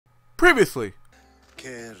Previously.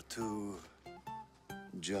 Care to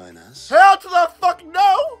join us? Hell to the fuck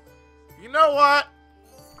no! You know what?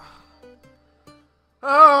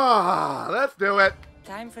 Let's do it.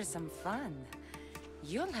 Time for some fun.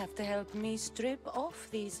 You'll have to help me strip off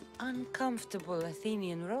these uncomfortable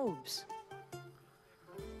Athenian robes.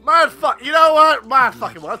 Motherfucker, you know what?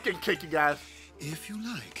 Motherfucking, let's get kinky, guys. If you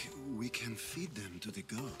like, we can feed them to the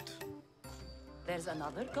goat. There's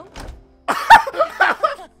another goat?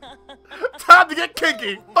 Time to get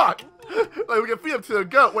kinky. Fuck. Like, we can feed them to the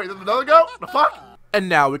goat. Wait, there's another goat? The fuck? And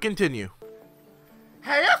now we continue.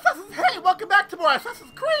 Hey, welcome back to more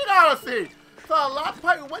Assassin's Creed Odyssey. So last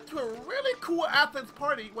night we went to a really cool Athens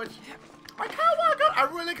party, which I kind of want to go. I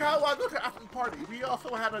really kind of want to go to an Athens party. We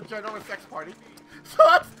also had a ginormous sex party. So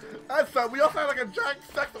that's we also had like a giant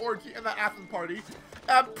sex orgy in the Athens party.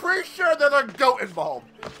 I'm pretty sure there's a goat involved.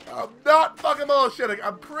 I'm not fucking bullshitting.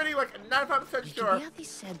 I'm pretty like 95% sure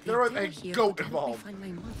there was a goat involved.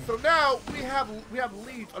 So now we have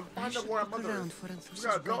leads on find out where our mother is. We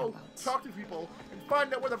gotta go talk to people and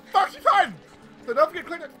find out where the fuck she's hiding. So don't forget to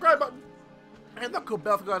click that subscribe button and the cool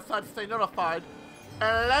bell to go outside to stay notified.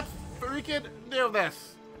 And let's freaking do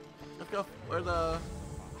this. Let's go. Where the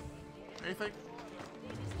anything?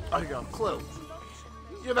 Oh, you go. Clue.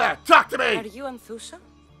 You there? Talk to me! Are you Anthusa?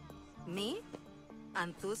 Me?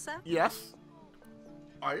 Anthusa? Yes.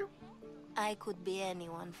 Are you? I could be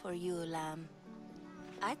anyone for you, lamb.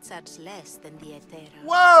 I charge less than the Etera.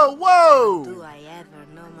 Whoa, whoa! Do I ever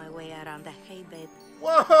know my way around a haybed?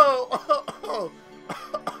 Whoa!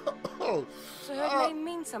 So her name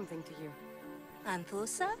means something to you?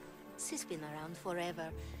 Anthusa? She's been around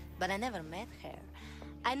forever, but I never met her.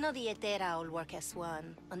 I know the Etera all work as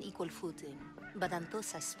one, on equal footing. But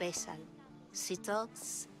Anthusa's special. She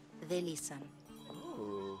talks, they listen.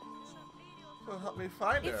 Oh. So help me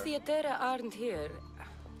find her. If the Etera aren't here,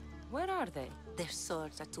 where are they? Their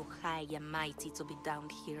swords are too high and mighty to be down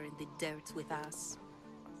here in the dirt with us.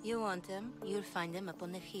 You want them, you'll find them up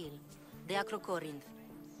on the hill. The Acrocorinth.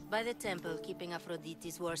 By the temple, keeping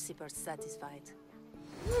Aphrodite's worshippers satisfied.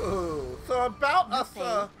 Ooh. So about No us,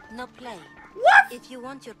 pay, no play. What? If you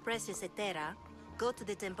want your precious Etera, go to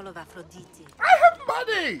the temple of Aphrodite. I have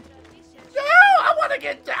money! No! I wanna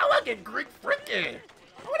get Greek freaky!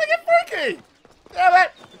 I wanna get freaky! Damn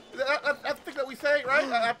it! That's the thing that we say,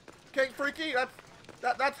 right? King freaky,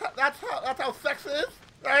 that's how sex is,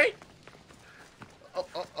 right?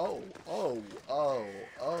 Oh,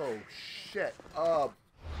 shit.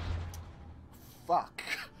 Fuck.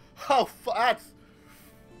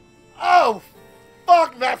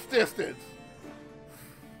 Fuck, that's distance.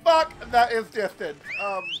 Fuck, that is distance.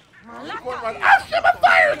 Oh shit, my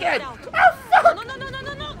fire again! Oh fuck!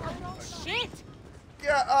 No! Shit!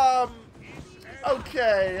 Yeah,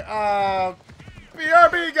 okay,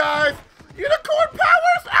 BRB guys! Unicorn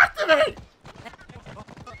powers activate!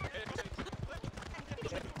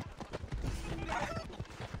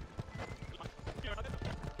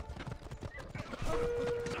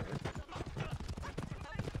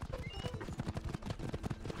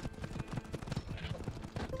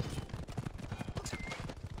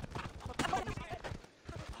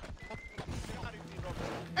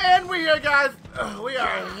 And we're here, guys. We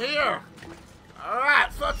are here. All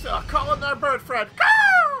right, so let's call in our bird friend.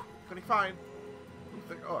 Ah! Can he find?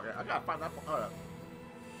 Oh, okay, I gotta find that one. Hold up.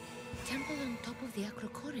 Temple on top of the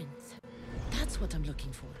Acrocorinth. That's what I'm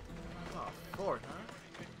looking for. Oh, Ford, huh?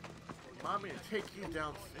 Remind me to take you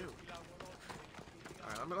down soon. All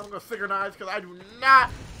right, I'm gonna synchronize because I do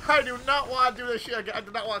not want to do this shit again. I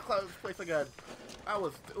do not want to close this place again.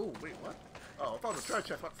 Ooh, wait, what? Oh, I thought it was a treasure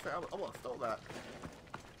chest. I was about to say, I almost stole that.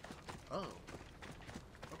 Oh.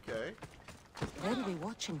 Okay. They'll be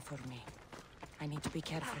watching for me. I need to be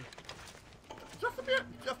careful. Just a bit,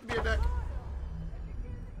 Nick.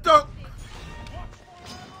 Don't.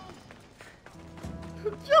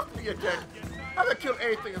 Just be a dick. I haven't killed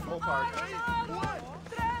anything this whole part.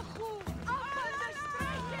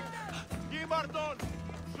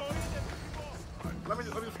 Let me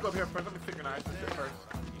just go up here first. Let me synchronize this shit first.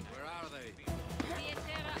 Where are they?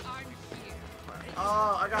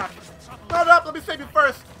 Oh, I got you. Hold up, let me save you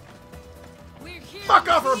first. Fuck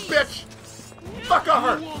off her, bitch. Fuck off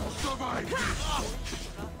her.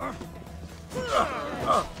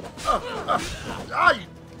 Ah, you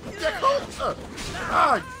dickhole.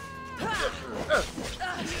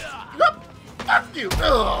 Fuck you.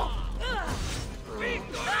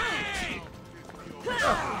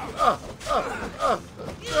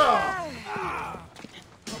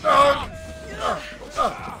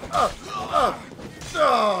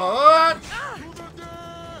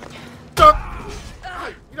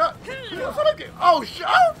 Oh, shit!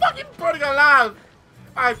 Oh, fucking burning alive!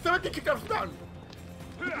 Alright, someone get kicked off the mountain.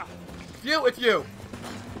 It's you.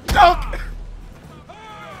 Don't!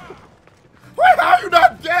 Wait, how are you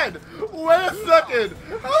not dead? Wait a second.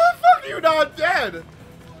 How the fuck are you not dead?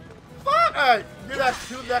 Fuck! Alright, you're next.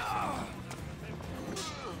 Who's next?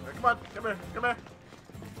 Come on, come here, come here.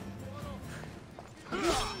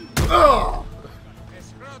 Oh.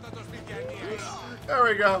 There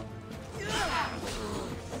we go.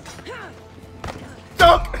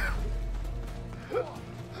 Don't!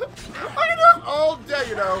 I can do this all day,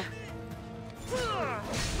 you know.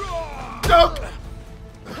 Don't!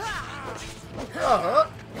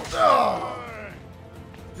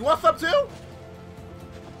 You want some too?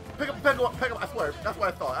 Pick up, I swear. That's what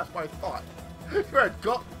I thought. That's what I thought. You're a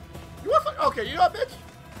go. You want some? Okay, you know what, bitch?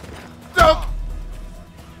 Don't!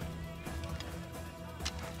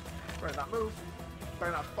 Better not move.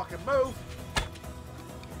 Better not fucking move.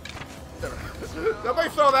 Nobody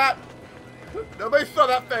saw that. Nobody saw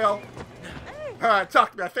that fail. Alright,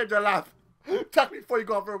 talk to me. I saved your life. Talk to me before you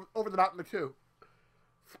go over the mountain too.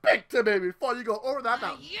 Speak to me before you go over that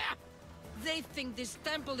mountain. Yeah. They think this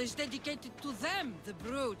temple is dedicated to them, the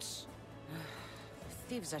brutes.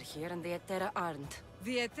 Thieves are here and the Etera aren't.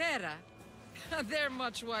 The Etera? They're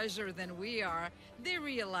much wiser than we are. They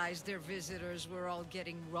realized their visitors were all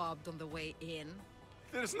getting robbed on the way in.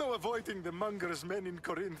 There's no avoiding the monger's men in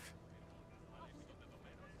Corinth.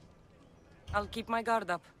 I'll keep my guard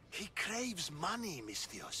up. He craves money,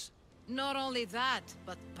 Misthios. Not only that,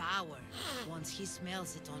 but power. Once he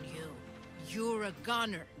smells it on you, you're a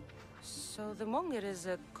gunner. So the monger is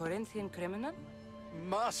a Corinthian criminal?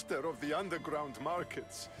 Master of the underground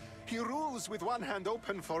markets. He rules with one hand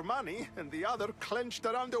open for money and the other clenched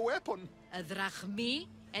around a weapon. A drachmi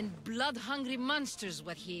and blood-hungry monster's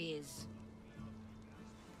what he is.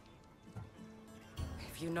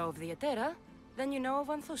 If you know of the Etera, then you know of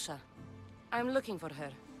Anthusha. I'm looking for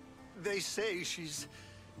her. They say she's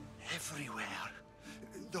everywhere,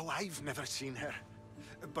 though I've never seen her.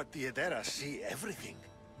 But the Edera see everything.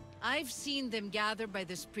 I've seen them gather by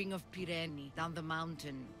the spring of Pirene, down the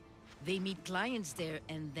mountain. They meet clients there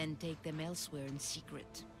and then take them elsewhere in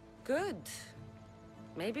secret. Good.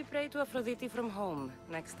 Maybe pray to Aphrodite from home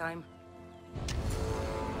next time.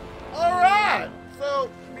 Alright! So,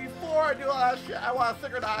 before I do all that shit, I want to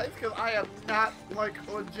synchronize, because I am not, like,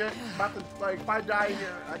 legit about to, like, if I die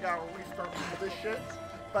here, I gotta restart this shit.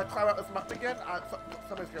 If I climb out this mountain again,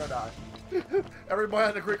 somebody's gonna die. Everybody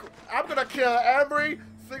in the Greek... I'm gonna kill every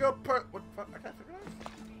single person... What the fuck? I can't synchronize?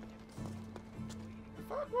 The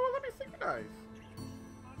fuck? Well, let me synchronize.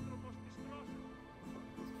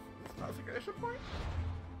 It's not a synchronization point?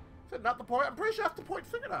 Is it not the point? I'm pretty sure that's the point to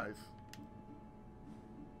synchronize.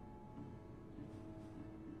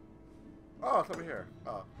 Oh, it's over here.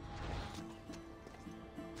 Oh.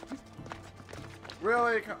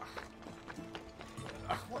 Really?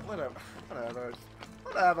 Whatever.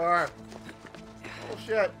 Whatever.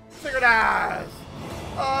 Bullshit. Synchronize!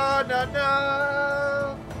 Oh, no,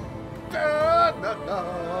 no! No, no.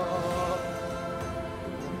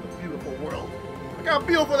 Beautiful world. Look how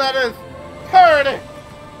beautiful that is! Party!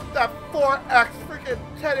 That 4X freaking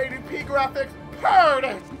 1080p graphics.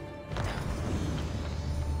 Party!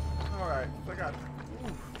 Alright, so I got...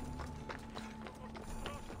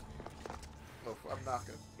 Oh, I'm not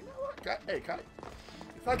gonna... You know what? Hey, can I...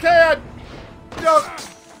 If I can! Don't!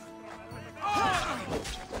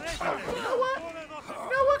 Oh, you know what? You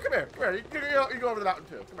know what? Come here. Come here. You go over the mountain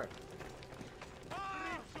too. Come here.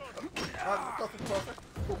 Closer.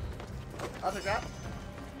 I'll take that.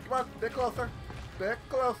 Come on. Bit closer. Bit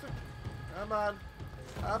closer. Come on.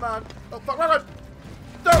 Come on. Oh, fuck. Run.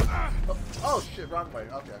 Don't! Oh, shit. Wrong way.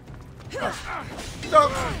 Okay.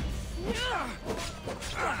 Don't!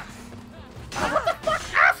 What the fuck,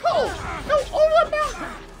 asshole! Go over the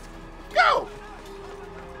mountain! Go!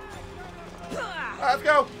 Alright, let's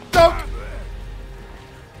go! Don't!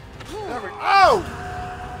 There we go. Oh!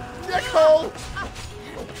 Dickhole!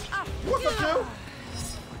 You want some too?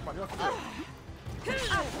 Come on, you want some too?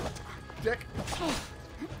 Dick.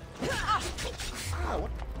 Ah,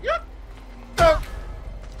 what? Yep! Don't!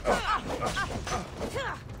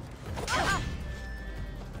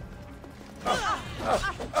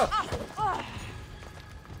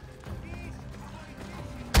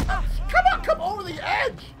 Come over the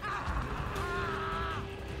edge!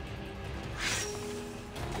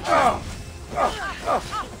 What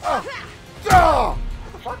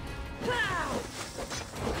the fuck?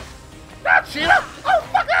 Not Sheeta! Oh,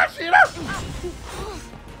 fuck that, Sheeta!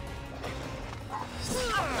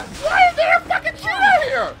 Why is there a fucking Sheeta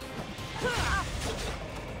here?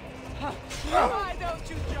 Why don't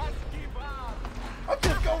you just give up? I'll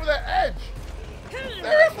just go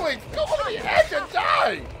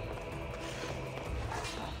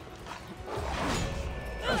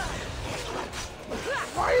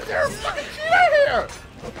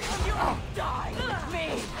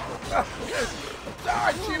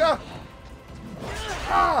Die, Cheetah!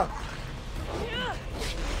 Ah!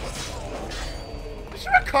 Did she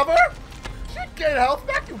recover? Did she gain health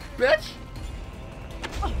back, you bitch?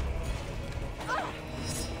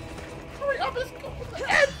 Hurry up, let's go with the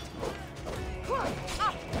head!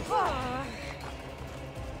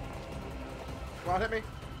 Come on, hit me.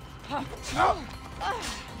 Oh.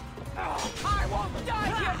 I won't die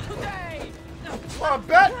here today! Come on,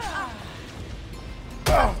 bet!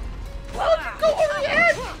 Oh. Why don't you go over the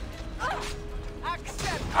edge?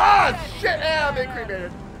 Accept Ah, shit! Yeah, I'm being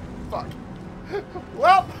cremated. Fuck.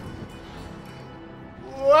 Well,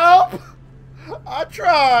 I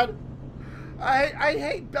tried. I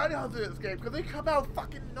hate bounty hunters in this game because they come out of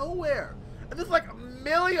fucking nowhere, and there's like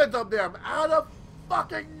millions of them out of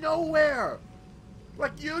fucking nowhere.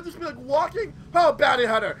 Like you just be like walking, oh bounty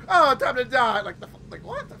hunter, oh time to die. Like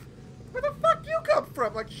what? Where the fuck you come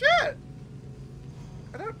from? Like shit.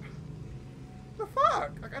 I don't. The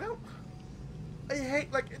fuck? Like I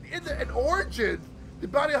hate like in Origins, the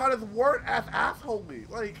bounty hunters weren't as assholey.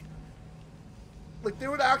 Like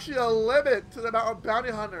there was actually a limit to the amount of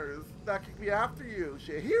bounty hunters that could be after you.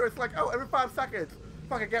 Shit. Here it's like, oh, every 5 seconds,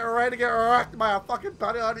 fucking get ready to get wrecked by a fucking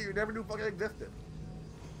bounty hunter you never knew fucking existed.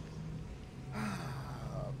 I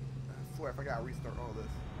swear if I gotta restart all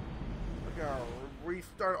this. I gotta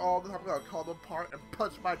restart all this, I'm gonna call them apart and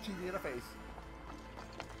punch my TV in the face.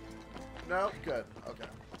 No? Good. Okay.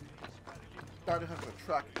 Bounty hunter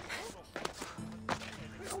truck.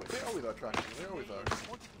 They always are tracking me. They always are.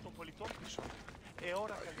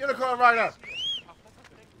 Unicorn rider!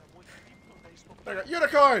 There you go.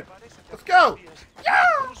 Unicorn! Let's go! Yeah!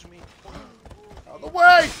 Out of the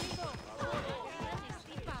way!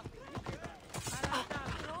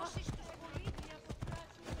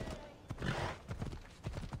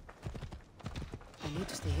 I need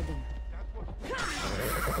to stay hidden.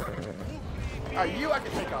 You I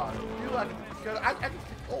can take on. You I can take.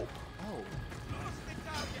 Oh.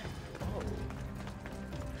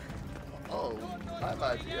 Oh, I have an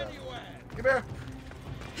idea. Come here.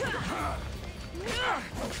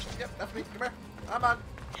 Yep, that's me. Come here. I'm on.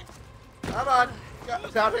 Yeah,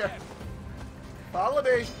 down here. Follow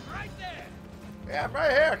me. Yeah, I'm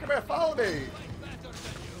right here. Come here. Follow me.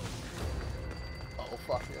 Oh,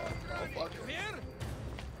 fuck yeah. Oh, fuck yeah.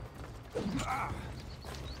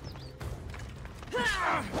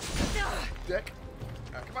 Dick.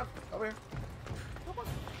 Come on. Over here. Come on.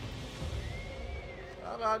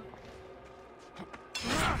 Come on.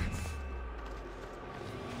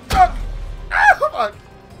 Fuck! Ah, come on!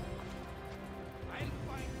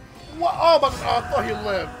 What? Oh my god, I thought he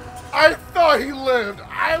lived. I thought he lived.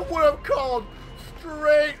 I would have called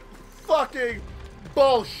straight fucking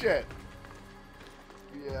bullshit.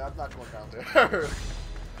 Yeah, I'm not going down there.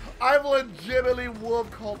 I legitimately would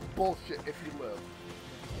have called bullshit if he lived.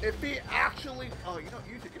 If he actually... Oh, you know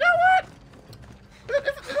what?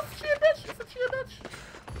 Is this a chia bitch? It's a chia bitch.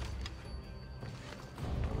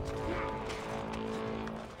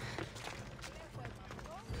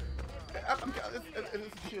 Is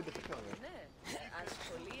this a chia bitch killing me?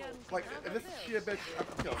 Like, if this is a chia bitch, I'm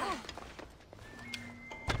killing her.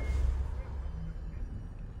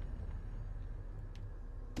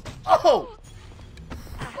 Oh!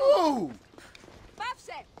 Oh!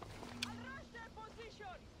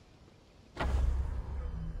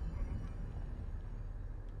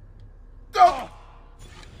 Go!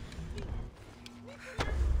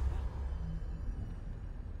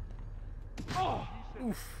 Oh!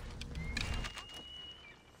 Oof.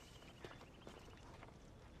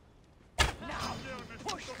 Now,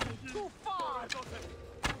 push me too far!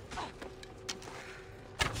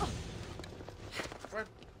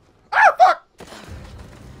 Ah, fuck!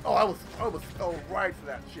 Oh, I was so right for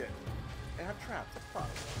that shit. And I'm trapped. Fuck.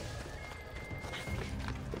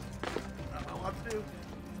 I don't know what to do.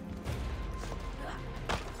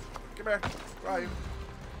 Come here. Where are you?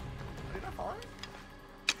 Are you not following?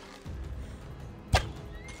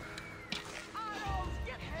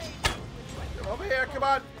 Come over here. Come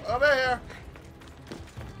on. Over here.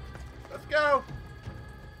 Let's go.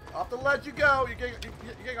 Off the ledge you go. You're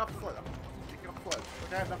getting off the sled. I'm kicking off the sled.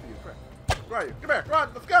 I have enough of you. Crap. Where are you? Come here. Run.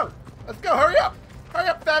 Let's go. Let's go. Hurry up. Hurry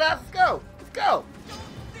up, fat ass. Let's go. Let's go.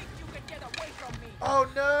 Oh,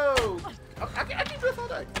 no. I can do this all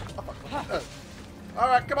day. Oh, fuck. All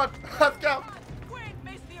right. Come on. Let's go.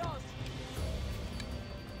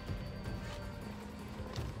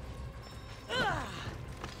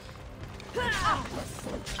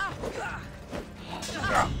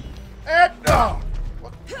 And no!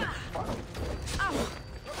 What?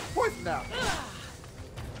 Poison now!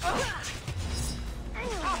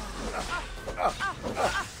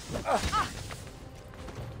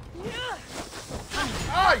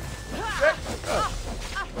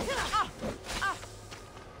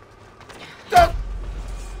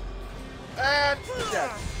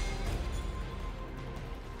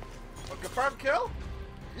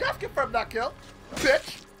 Yes, confirm that kill.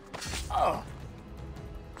 Bitch. Oh.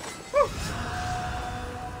 Whew.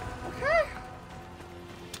 Okay.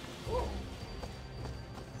 Ooh.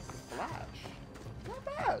 Flash. Not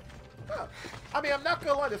bad. Huh. I mean, I'm not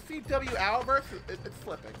gonna lie, the CW Arrowverse, it's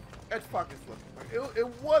slipping. It's fucking slipping. It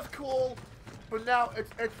was cool, but now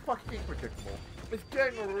it's fucking predictable. It's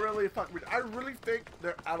getting really fucking weird. I really think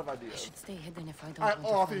they're out of I ideas. should stay hidden if I don't I want to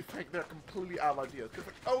honestly fight. think they're completely out of ideas. Cause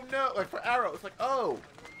like, oh no, like for Arrow, it's like, oh,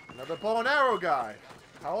 another bow and arrow guy.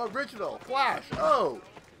 How original. Flash, oh,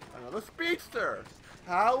 another speedster.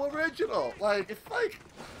 How original. Like, it's like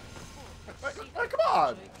come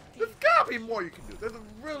on. There's gotta be more you can do. There's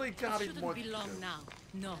really gotta be more It shouldn't be you long can do. now.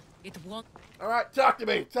 No, it won't. Alright, talk to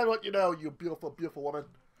me. Tell me what you know, you beautiful, beautiful woman.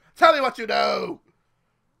 Tell me what you know.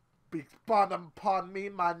 Be spawned upon me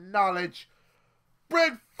my knowledge.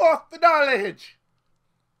 Bring forth the knowledge.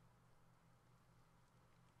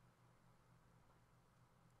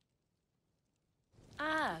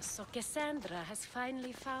 Ah, so Kassandra has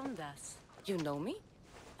finally found us. You know me?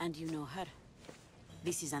 And you know her.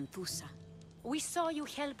 This is Anthusa. We saw you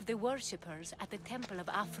help the worshippers at the Temple of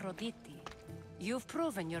Aphrodite. You've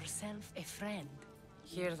proven yourself a friend.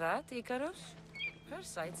 Hear that, Icarus? Her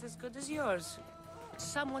sight's as good as yours.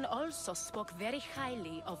 Someone also spoke very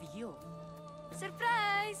highly of you.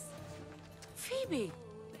 Surprise! Phoebe!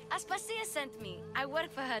 Aspasia sent me. I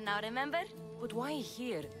work for her now, remember? But why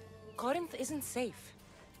here? Corinth isn't safe.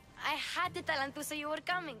 I had to tell Anthusa you were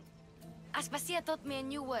coming. Aspasia taught me a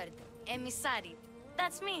new word. Emissary.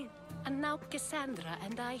 That's me. And now Kassandra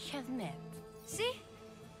and I have met. See?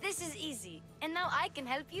 This is easy. And now I can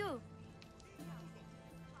help you.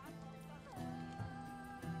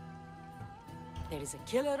 There is a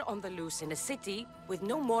killer on the loose in a city with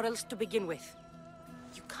no morals to begin with.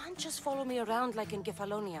 You can't just follow me around like in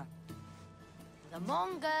Kefalonia. The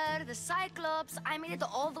Monger, the Cyclops. I made it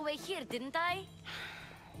all the way here, didn't I?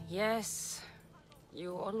 Yes.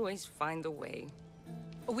 You always find a way.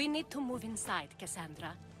 We need to move inside,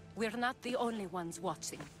 Kassandra. We're not the only ones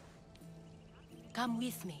watching. Come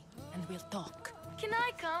with me, and we'll talk. Can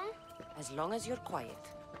I come? As long as you're quiet.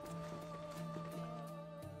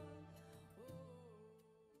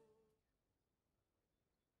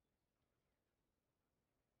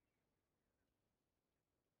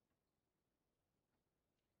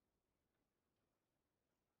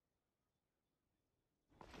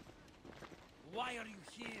 Why are you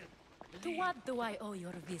here? To what do I owe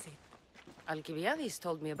your visit? Alcibiades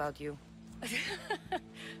told me about you.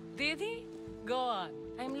 Did he? Go on.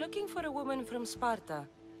 I'm looking for a woman from Sparta.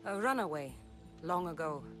 A runaway. Long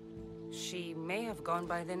ago. She may have gone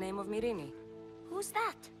by the name of Myrine. Who's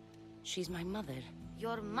that? She's my mother.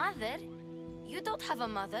 Your mother? You don't have a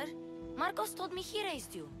mother. Marcos told me he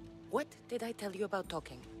raised you. What did I tell you about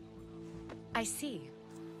talking? I see.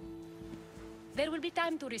 There will be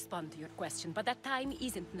time to respond to your question, but that time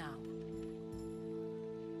isn't now.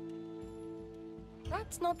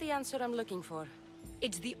 That's not the answer I'm looking for.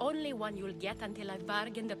 It's the only one you'll get until I've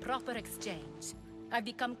bargained a proper exchange. I've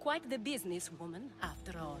become quite the businesswoman,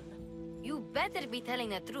 after all. You better be telling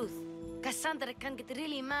the truth. Kassandra can get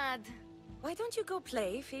really mad. Why don't you go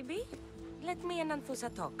play, Phoebe? Let me and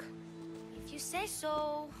Anthusa talk. If you say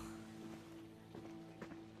so...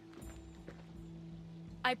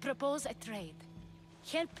 I propose a trade.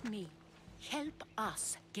 Help me. Help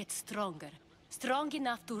us get stronger. Strong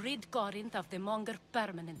enough to rid Corinth of the Monger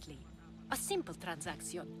permanently. A simple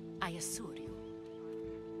transaction, I assure you.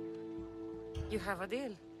 You have a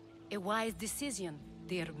deal. A wise decision,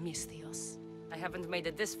 dear Misthios. I haven't made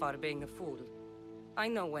it this far being a fool. I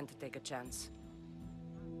know when to take a chance.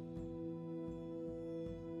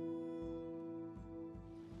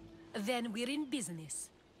 Then we're in business.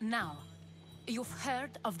 Now, you've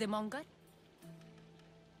heard of the Monger?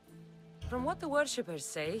 From what the worshippers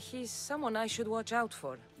say, he's someone I should watch out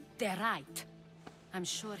for. They're right. I'm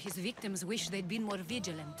sure his victims wish they'd been more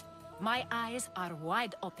vigilant. My eyes are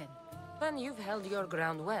wide open. Then you've held your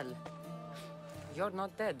ground well. You're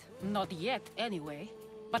not dead. Not yet, anyway.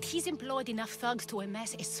 But he's employed enough thugs to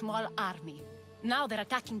amass a small army. Now they're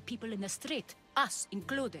attacking people in the street, us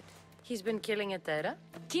included. He's been killing at Terra?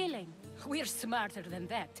 Killing? We're smarter than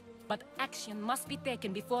that. But action must be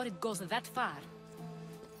taken before it goes that far.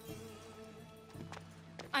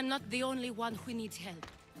 I'm not the only one who needs help.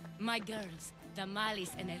 My girls,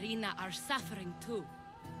 Damalis and Irina, are suffering too.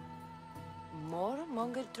 More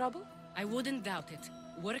Monger trouble? I wouldn't doubt it.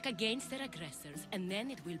 Work against their aggressors, and then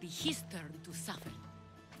it will be his turn to suffer.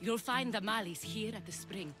 You'll find Damalis here at the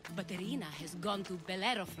spring, but Irina has gone to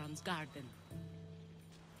Bellerophon's garden.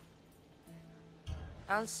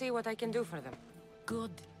 I'll see what I can do for them.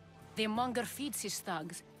 Good. The monger feeds his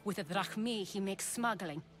thugs. With the drachmi, he makes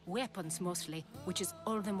smuggling. Weapons, mostly. Which is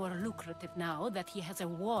all the more lucrative now that he has a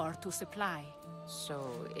war to supply. So,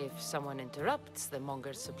 if someone interrupts the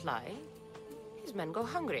monger's supply, his men go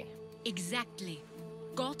hungry. Exactly.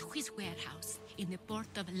 Go to his warehouse in the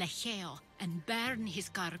port of Lecheo and burn his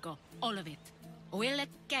cargo. All of it. We'll let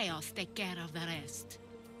chaos take care of the rest.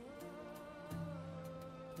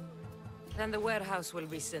 Then the warehouse will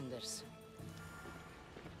be cinders.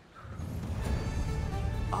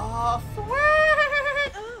 Oh,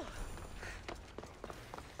 sweet!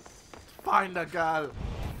 Find a girl.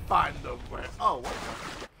 Find a way. Oh, what?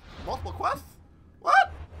 Multiple quests?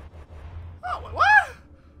 What? Oh, wait, what?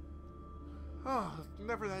 Oh, it's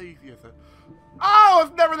never that easy, is it? Oh,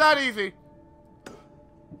 it's never that easy!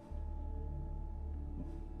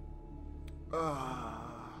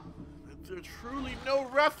 Is there truly no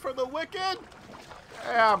rest for the wicked?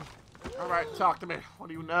 Damn. Alright, talk to me. What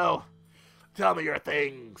do you know? Tell me your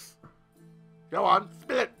things. Go on,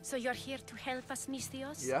 spit it. So you're here to help us,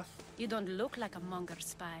 Misthios? Yes. You don't look like a monger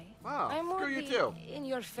spy. Wow, I'm more screw you the too.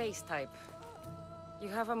 in-your-face type. You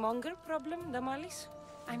have a monger problem, Damalis?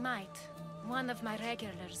 I might. One of my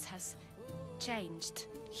regulars has changed.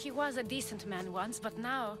 He was a decent man once, but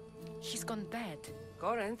now he's gone bad.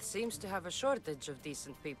 Corinth seems to have a shortage of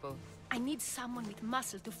decent people. I need someone with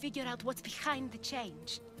muscle to figure out what's behind the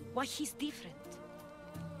change. Why he's different.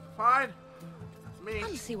 Fine. That's me.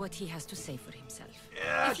 I'll see what he has to say for himself.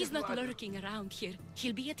 Yeah, if he's not fine. lurking around here,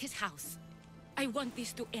 he'll be at his house. I want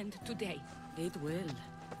this to end today. It will.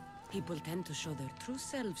 People tend to show their true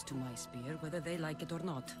selves to my spear, whether they like it or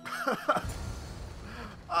not.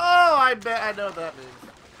 Oh, I bet I know what that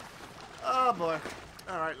means. Oh boy.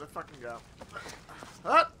 Alright, let's fucking go.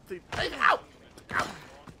 See, hey, ow! Ow!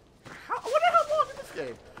 I wonder how long is this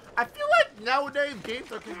game? I feel like nowadays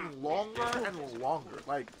games are getting longer and longer.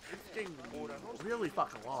 Like, it's getting really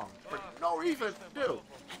fucking long. For no reason to do.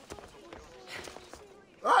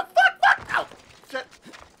 Fuck! Ow! Shit!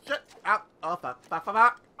 Ow! Oh,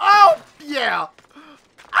 fuck! Oh, yeah!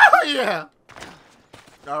 Oh, yeah!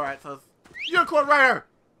 Alright, so it's Unicorn Rider!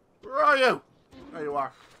 Where are you? There you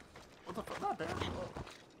are. What the fuck? Not a bear.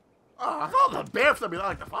 Oh, I thought the bear something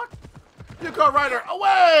like the fuck. Unicorn Rider,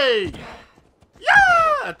 away!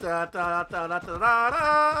 Yeah! Da, da, da, da, da, da,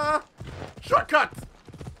 da. Shortcuts!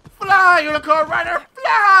 Fly, Unicorn Rider,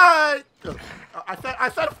 fly! I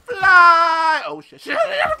said fly! Oh shit!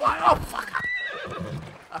 Oh fuck!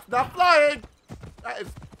 That's not flying!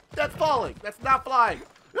 That's falling! That's not flying!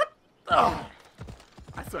 Oh.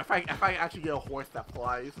 I swear, if I actually get a horse that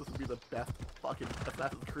flies, this would be the best fucking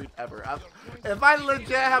Assassin's Creed ever. If I legit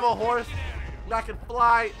have a horse that can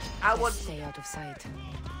fly, I would stay out of sight.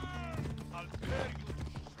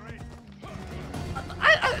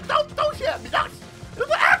 Don't hit me! It's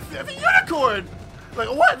an accident! It's a unicorn! Like,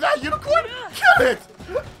 what? Is that a unicorn? Kill it!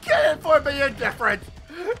 Kill it for being different!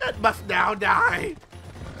 It must now die!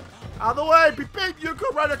 Out of the way! Beep beep!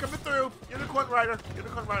 Unicorn Rider coming through! Unicorn Rider!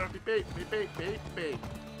 Beep beep!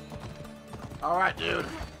 Alright, dude.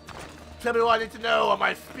 Tell me what I need to know or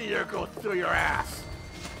my spear goes through your ass.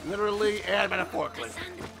 Literally and metaphorically.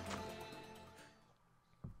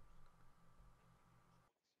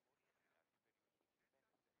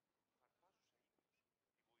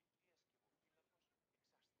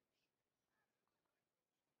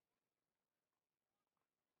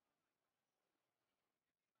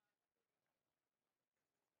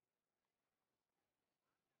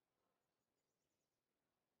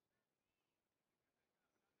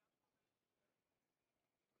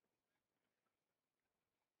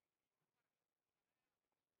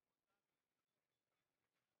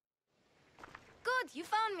 Good, you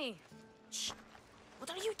found me. Shh! What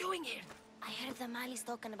are you doing here? I heard Damalis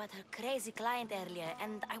talking about her crazy client earlier,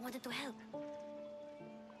 and I wanted to help.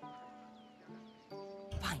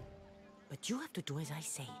 Fine. But you have to do as I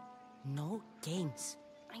say. No games.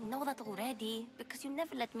 I know that already, because you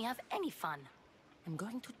never let me have any fun. I'm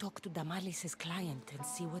going to talk to Damalis' client and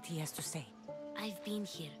see what he has to say. I've been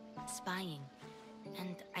here, spying,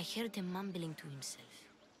 and I heard him mumbling to himself.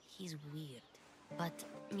 He's weird. But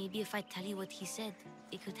maybe if I tell you what he said,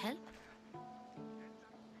 it could help?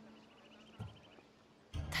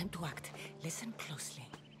 Time to act. Listen closely.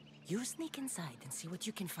 You sneak inside and see what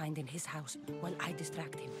you can find in his house while I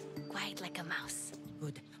distract him. Quiet like a mouse.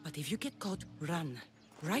 Good. But if you get caught, run.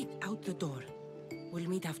 Right out the door. We'll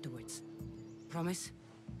meet afterwards. Promise?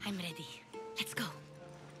 I'm ready. Let's go.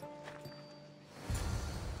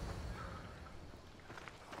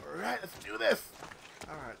 Alright, let's do this.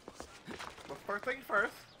 Alright. Well, first thing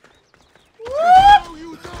first. Now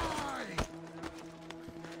you die!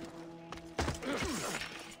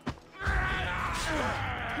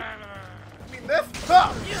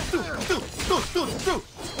 I'll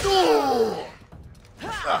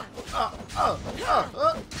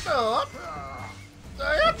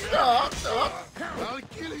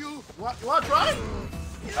kill you. What? You want to try?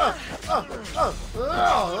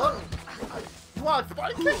 You want a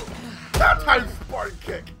Spartan kick? That time Spartan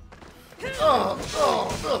kick.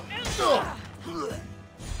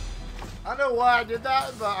 I know why I did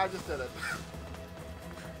that, but I just did it.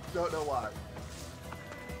 Don't know why.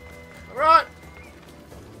 Alright.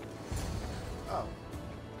 Oh.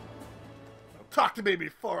 Talk to me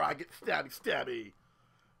before I get stabby.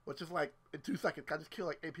 Which is like, in 2 seconds, I just kill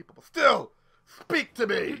like 8 people, but still, speak to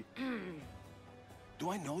me!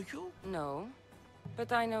 Do I know you? No,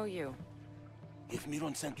 but I know you. If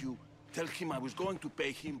Miron sent you, tell him I was going to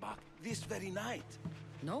pay him back this very night.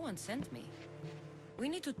 No one sent me. We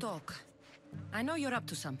need to talk. I know you're up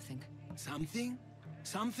to something. Something?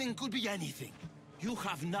 Something could be anything. You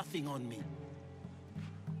have nothing on me.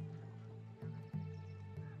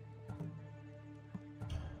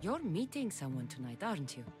 You're meeting someone tonight,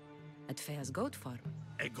 aren't you? At Thea's goat farm.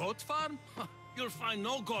 A goat farm? You'll find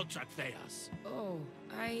no goats at Thea's. Oh,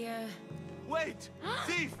 Wait!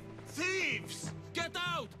 Thief! Thieves! Get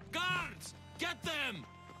out! Guards! Get them!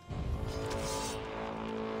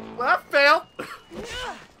 Well, that failed!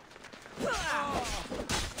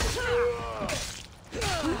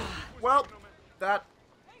 Well, that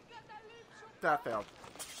failed.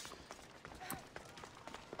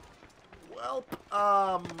 Well,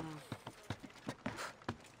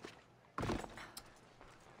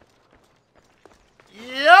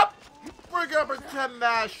 yep! We're gonna pretend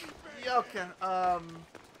Mash. Yeah, okay,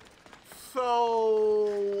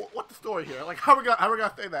 so, what's the story here? Like, how we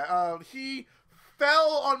gonna say that? He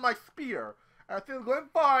fell on my spear. As things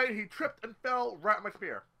went fine, he tripped and fell right on my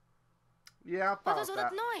spear. Yeah, What was all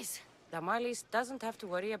that noise? Damalis doesn't have to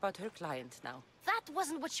worry about her client now. That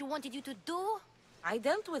wasn't what she wanted you to do. I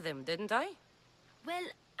dealt with him, didn't I? Well,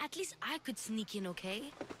 at least I could sneak in,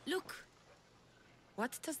 okay? Look.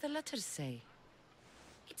 what does the letter say?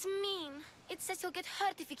 It's mean. It says he'll get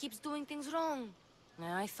hurt if he keeps doing things wrong.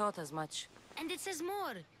 Yeah, I thought as much. And it says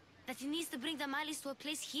more. That he needs to bring Damalis to a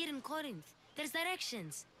place here in Corinth. There's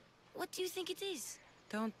directions. What do you think it is?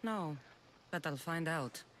 Don't know, but I'll find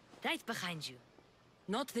out. Right behind you.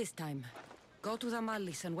 Not this time. Go to the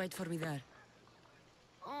Mallis and wait for me there.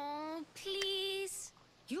 Oh, please.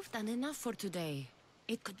 You've done enough for today.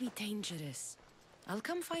 It could be dangerous. I'll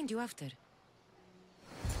come find you after.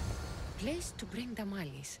 Place to bring the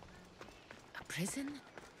Mallis. A prison?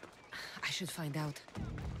 I should find out.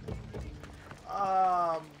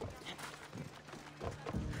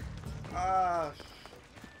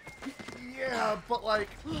 Yeah, but like,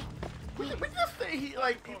 we just say he,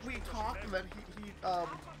 like, we talked and then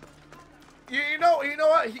you know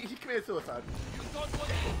what? He committed suicide.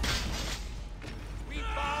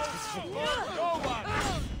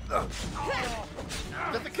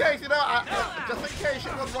 Just in case, you know, just in case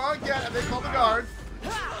shit goes wrong again and they call the guards.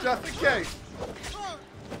 Just in case.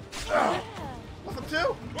 What's up,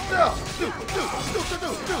 two? No! Two!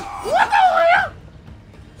 What the hell?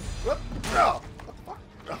 What? No!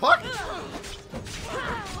 The fuck?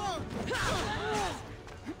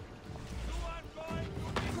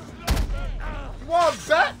 You want to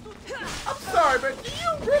bet? I'm sorry, but do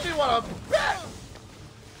you really want to bet?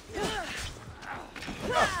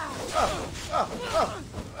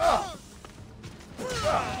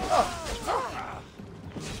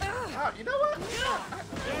 You know what?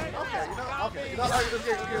 Okay. A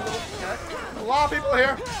lot of people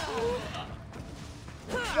here.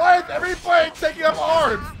 Why is everybody taking up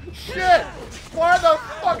arms? Shit! Why the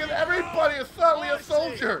fuck is everybody suddenly a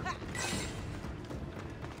soldier?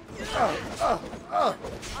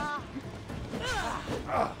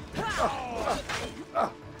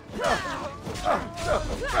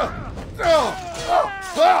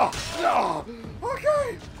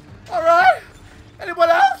 Okay! Alright! Anyone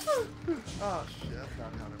else? Oh shit, that's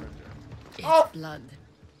not how to It's blood.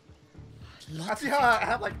 I see how I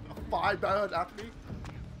have like 5 diamonds after me?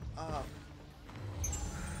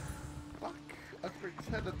 Fuck. Let's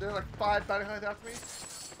pretend that there are like 5 bounty hunters after me.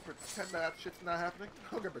 Pretend that shit's not happening.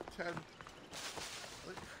 I'm gonna pretend.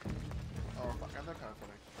 Oh fuck, I'm not kind of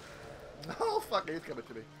funny. Oh fuck, he's coming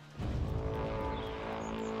to me.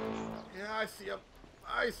 Yeah, I see him.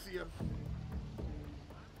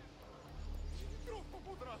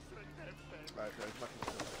 Right,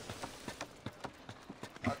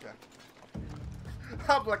 okay.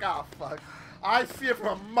 I'm like, oh fuck. I see it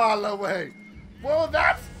from a mile away. Well,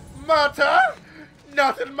 that's matter.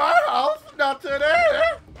 Not in my house. Not today.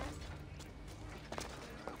 I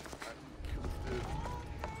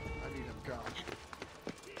need him gone.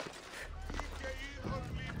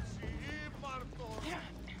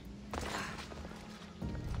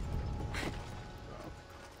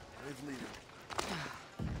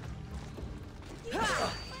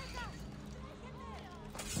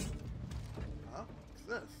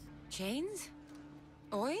 Chains?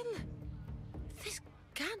 Oil? This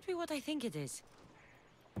can't be what I think it is.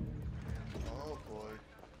 Oh boy.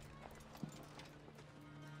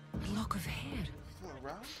 A lock of hair. Still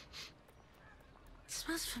around? It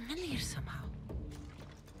smells familiar somehow.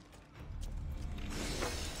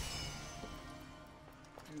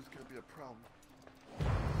 Dude's gonna be a problem.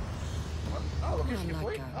 What? Oh, look, she's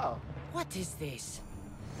complete? Oh. What is this?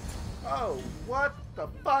 Oh, what the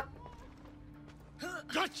fuck?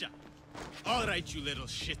 Gotcha! All right, you little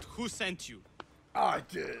shit. Who sent you? I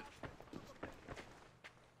did.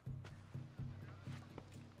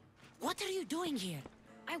 What are you doing here?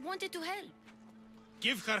 I wanted to help.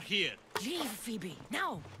 Give her here. Leave, Phoebe,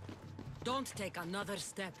 now! Don't take another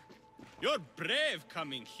step. You're brave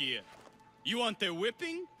coming here. You want a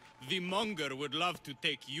whipping? The monger would love to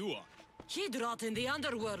take you on. He'd rot in the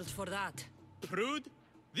underworld for that. Prude,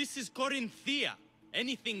 this is Corinthia.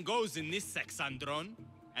 Anything goes in this Kassandra,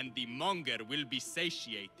 and the monger will be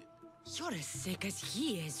satiated. You're as sick as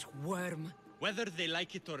he is, worm. Whether they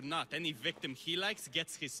like it or not, any victim he likes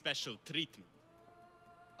gets his special treatment.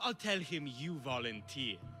 I'll tell him you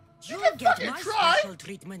volunteer. You get my special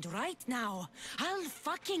treatment right now. I'll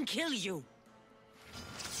fucking kill you.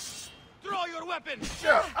 Draw your weapon!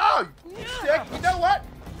 Yeah. Oh, dick. You know what?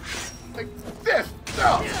 Like this.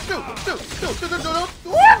 No. Yeah,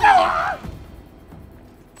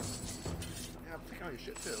 I'm taking all your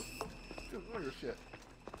shit too. Dude, all your shit.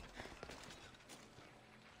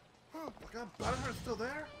 Oh, my God, Butterheart's still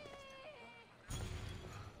there? I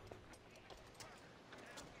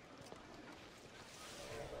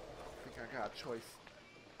think I got a choice.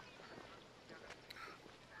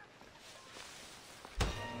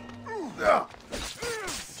 Yeah.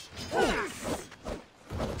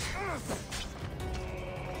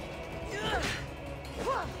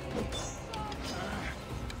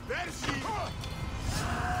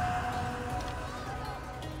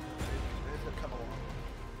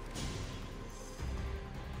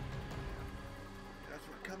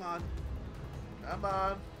 Come on. Come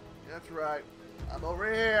on. That's right. I'm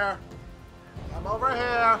over here. I'm over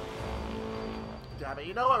here. Damn it.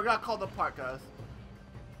 You know what? We're gonna call them apart, guys.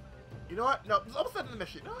 You know what? No, it's almost the end of the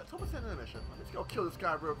mission. You know what? It's almost the end of the mission. Let's go kill this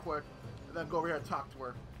guy real quick, and then go over here and talk to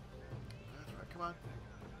her. That's right. Come on.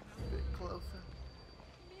 A bit closer.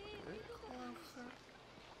 A bit closer.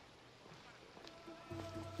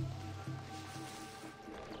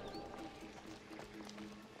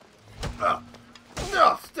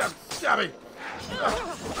 No, stabby.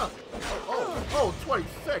 Oh,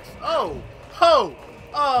 26.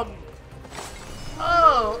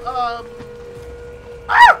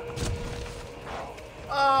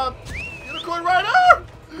 Unicorn rider!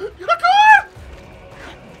 Unicorn!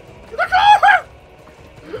 Unicorn!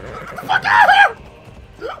 Get the fuck out of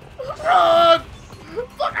here! Run!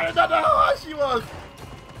 Fuck, I did not know how high she was.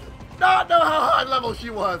 Not know how high level she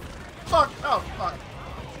was. Fuck, oh, fuck.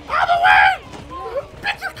 Out of the way!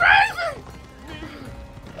 Bitch is crazy!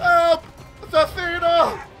 Help!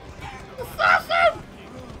 Assassino! Assassin!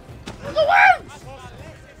 In the way!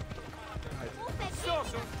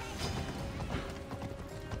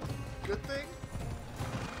 Good thing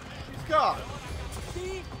she's gone.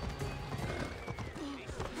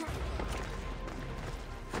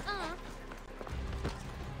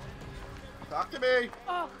 Talk to me.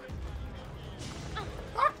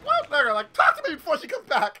 Talk to me before she comes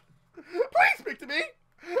back. Please speak to me.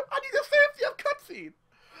 I need the safety of cutscene.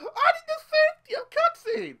 I need the safety of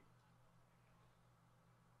cutscene.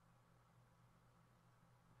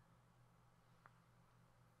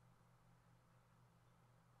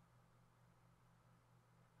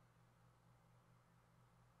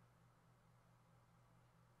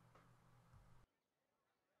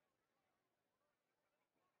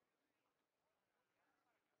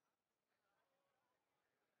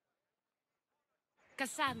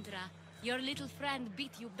 Kassandra, your little friend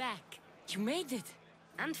beat you back. You made it.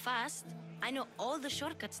 And fast. I know all the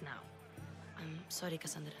shortcuts now. I'm sorry,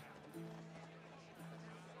 Kassandra.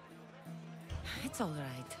 It's all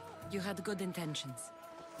right. You had good intentions.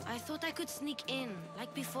 I thought I could sneak in,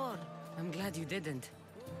 like before. I'm glad you didn't.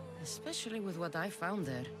 Especially with what I found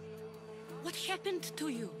there. What happened to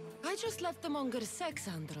you? I just left the Monger's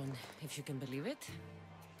Kassandra, if you can believe it.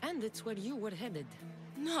 And it's where you were headed.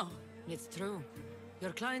 No. It's true.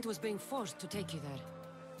 Your client was being forced to take you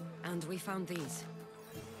there. And we found these.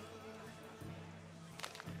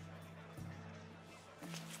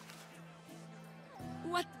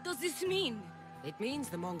 What does this mean? It means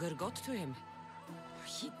the Monger got to him.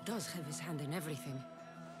 He does have his hand in everything.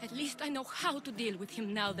 At least I know how to deal with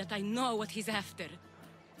him now that I know what he's after.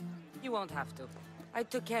 You won't have to. I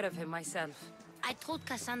took care of him myself. I told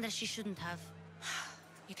Kassandra she shouldn't have.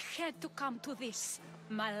 It had to come to this.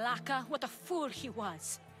 Malaka, what a fool he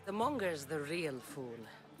was. The Monger's the real fool.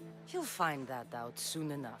 He'll find that out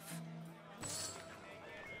soon enough.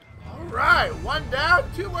 Alright, 1 down,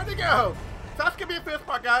 2 more to go. So that's gonna be it for this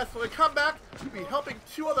part, guys. So when we come back, we'll be helping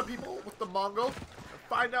 2 other people with the Mongol and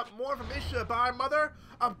find out more information about our mother.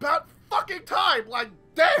 About fucking time! Like,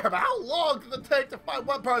 damn, how long does it take to find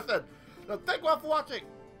one person? So thank you all for watching.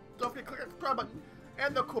 Don't forget to click that subscribe button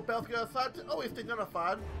and the cool bell to get outside to always stay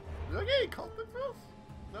notified. Did I get any content for us?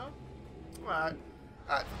 No? Alright.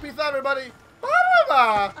 Alright, so peace out, everybody. Bye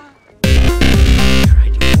bye bye!